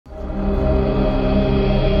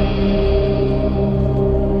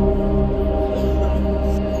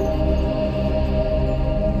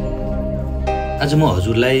आज म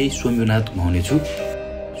हजुरलाई स्वयम्भुनाथ घुमाउनेछु।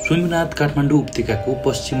 स्वयम्भुनाथ काठमाडौँ उपत्यकाको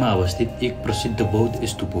पश्चिममा अवस्थित एक प्रसिद्ध बौद्ध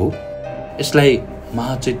स्तूप हो। यसलाई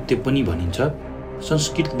महाचैत्य पनि भनिन्छ।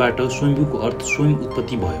 संस्कृतबाट स्वयम्भूको अर्थ स्वयं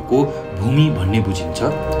उत्पत्ति भएको भूमि भन्ने बुझिन्छ।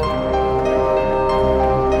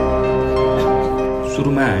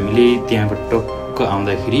 सुरुमा हामीले त्यहाँबाट टक्क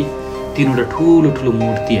आउँदाखेरि तीनवटा ठुलो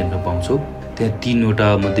मूर्ति हेर्न पाउँछौँ। त्यहाँ तीनवटा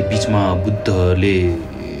मध्ये बीचमा बुद्धले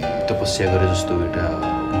तपस्या गरे जस्तो एउटा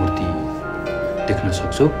मूर्ति देख्न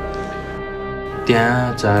सक्छौँ।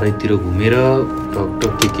 त्यहाँ चारैतिर घुमेर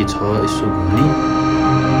टकटक के छ यसो घुम्ने।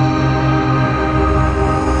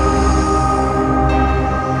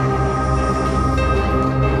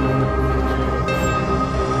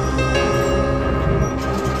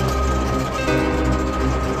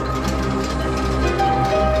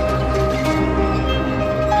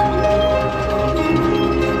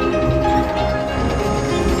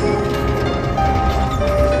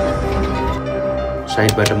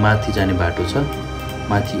 साइडबाट माथि जाने बाटो छ।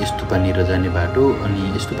 माथि स्तूपनिर जाने बाटो,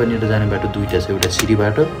 अनि स्तूपनिर जाने बाटो दुईटा छ। एउटा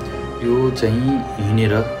सिडीबाट, यो चाहिँ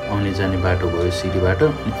हिँडेर आउने जाने बाटो भयो सिडीबाट,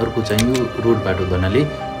 अनि अर्को चाहिँ यो रोड बाटो भन्नाले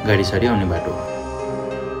गाडी साडी आउने बाटो।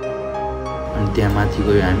 अनि त्यहाँ माथि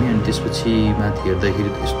गयो हामी। अनि त्यसपछि माथि हेर्दाखेरि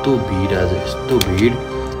यस्तो भिड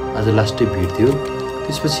आज लास्टै भिड थियो।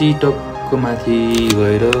 त्यसपछि टक्क माथि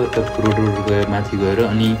गएर टक्क रोड गएर माथि गएर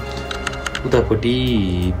अनि उतापट्टि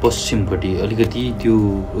पश्चिमपट्टि अलिकति त्यो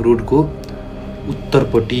रोडको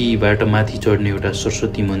उत्तरपट्टिबाट माथि चढ्ने एउटा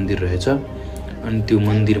सरस्वती मन्दिर रहेछ। अनि त्यो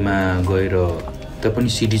मन्दिरमा गएर त्यहाँ पनि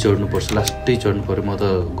सिडी चढ्नुपर्छ, लास्टै चढ्नु पर्यो। म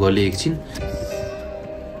त गलेँ एकछिन।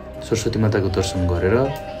 सरस्वती माताको दर्शन गरेर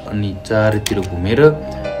अनि चारैतिर घुमेर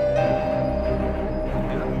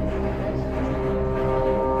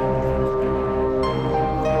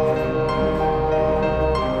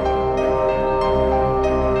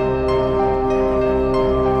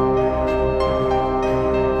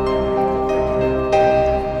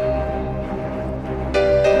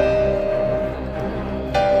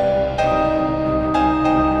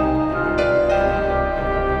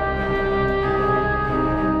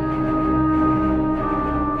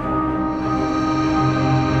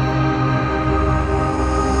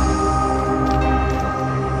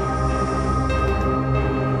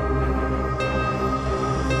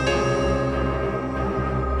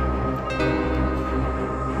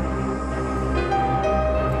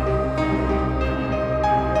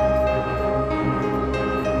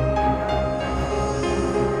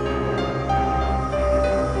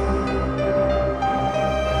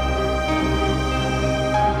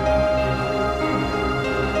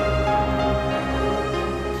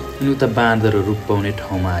उता बाँदरहरू पाउने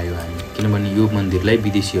ठाउँमा आयो हामी। किनभने यो मन्दिरलाई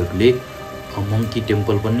विदेशीहरूले मङ्की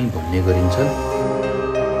टेम्पल पनि भन्ने गरिन्छ।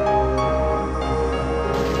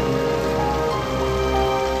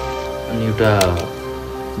 अनि एउटा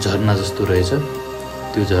झरना जस्तो रहेछ।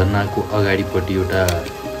 त्यो झरनाको अगाडिपट्टि एउटा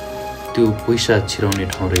त्यो पैसा छिराउने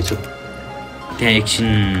ठाउँ रहेछ। त्यहाँ एकछिन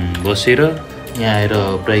बसेर यहाँ आएर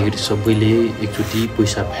प्रायः सबैले एकचोटि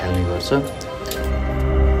पैसा फाल्ने गर्छ।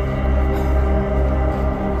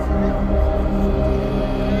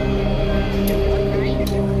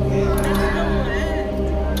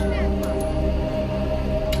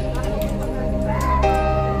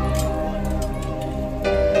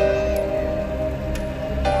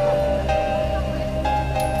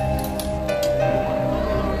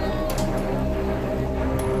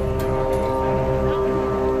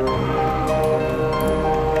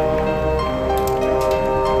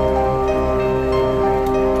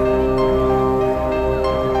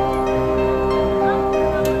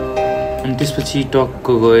 त्यसपछि टक्क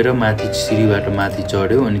गएर माथि सिडीबाट माथि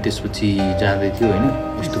चढ्यो। अनि त्यसपछि जाँदै थियो होइन,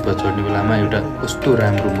 स्तूपा चढ्ने बेलामा एउटा कस्तो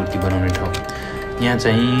राम्रो मूर्ति बनाउने ठाउँ। यहाँ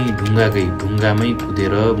चाहिँ ढुङ्गामै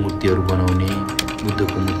खुदेर मूर्तिहरू बनाउने,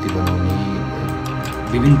 बुद्धको मूर्ति बनाउने,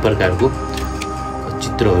 विभिन्न प्रकारको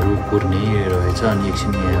चित्रहरू कोर्ने रहेछ। अनि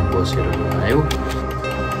एकछिन यहाँ बसेर आयो।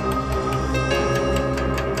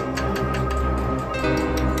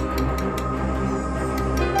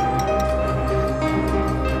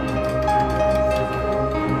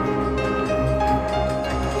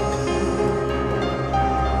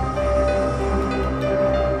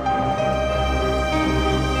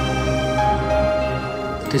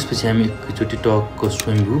 त्यसपछि हामी एकचोटि टक्क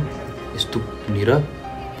स्वयम्भू स्तूपनिर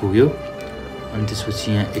पुग्यो। अनि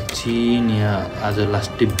त्यसपछि यहाँ एकछिन आज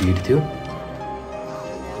लास्टै भिड थियो।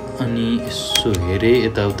 अनि यसो हेरेँ,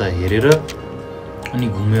 यताउता हेरेर अनि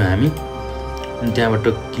घुम्यो हामी। अनि त्यहाँबाट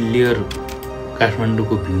क्लियर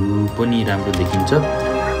काठमाडौँको भ्यू पनि राम्रो देखिन्छ।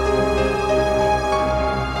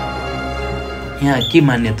 यहाँ के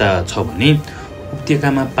मान्यता छ भने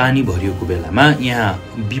उपत्यकामा पानी भरिएको बेलामा यहाँ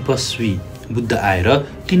विपस्वी बुद्ध आएर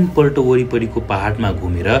 3 पल्ट वरिपरिको पहाडमा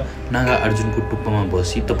घुमेर नागार्जुनको टुप्पामा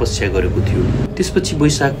बसी तपस्या गरेको थियो। त्यसपछि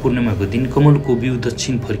वैशाख पूर्णिमाको दिन कमलको बिउ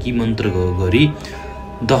दक्षिण फर्की मन्त्र गरी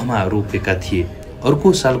दहमा रोपेका थिए।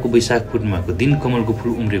 अर्को सालको वैशाख पूर्णिमाको दिन कमलको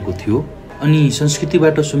फूल उम्रेको थियो। अनि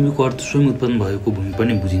संस्कृतिबाट स्वयम्भूको अर्थ स्वयं उत्पन्न भएको भूमि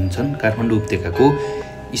पनि बुझिन्छन्। काठमाडौँ उपत्यकाको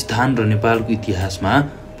स्थान र नेपालको इतिहासमा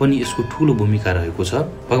पनि यसको ठूलो भूमिका रहेको छ।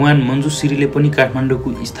 भगवान मञ्जुश्रीले पनि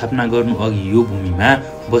काठमाडौँको स्थापना गर्नु अघि यो भूमिमा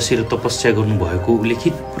बसेर तपस्या गर्नुभएको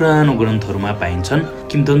उल्लेखित पुरानो ग्रन्थहरूमा पाइन्छन्।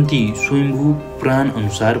 किंवदन्ती स्वयम्भू पुराण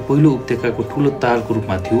अनुसार पहिलो उपत्यकाको ठूलो तालको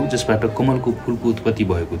रूपमा थियो, जसबाट कमलको फूलको उत्पत्ति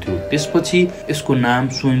भएको थियो। त्यसपछि यसको नाम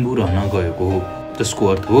स्वयम्भू रहन गएको हो, जसको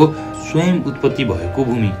अर्थ हो स्वयं उत्पत्ति भएको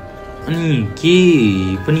भूमि। अनि के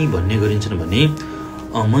पनि भन्ने गरिन्छन् भने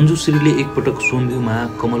मञ्जुश्रीले एकपटक स्वयम्भूमा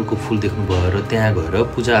कमलको फूल देख्नुभयो र त्यहाँ गएर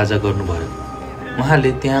पूजाआजा गर्नुभयो।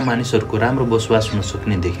 उहाँले त्यहाँ मानिसहरूको राम्रो बसोबास हुन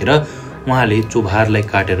सक्ने देखेर उहाँले चोभारलाई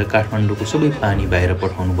काटेर काठमाडौँको सबै पानी बाहिर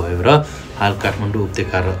पठाउनु भयो र हाल काठमाडौँ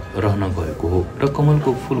उपत्यका रहन गएको हो। र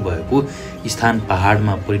कमलको फूल भएको स्थान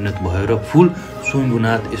पहाडमा परिणत भयो र फूल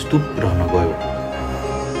स्वयम्भुनाथ स्तूप रहन गयो।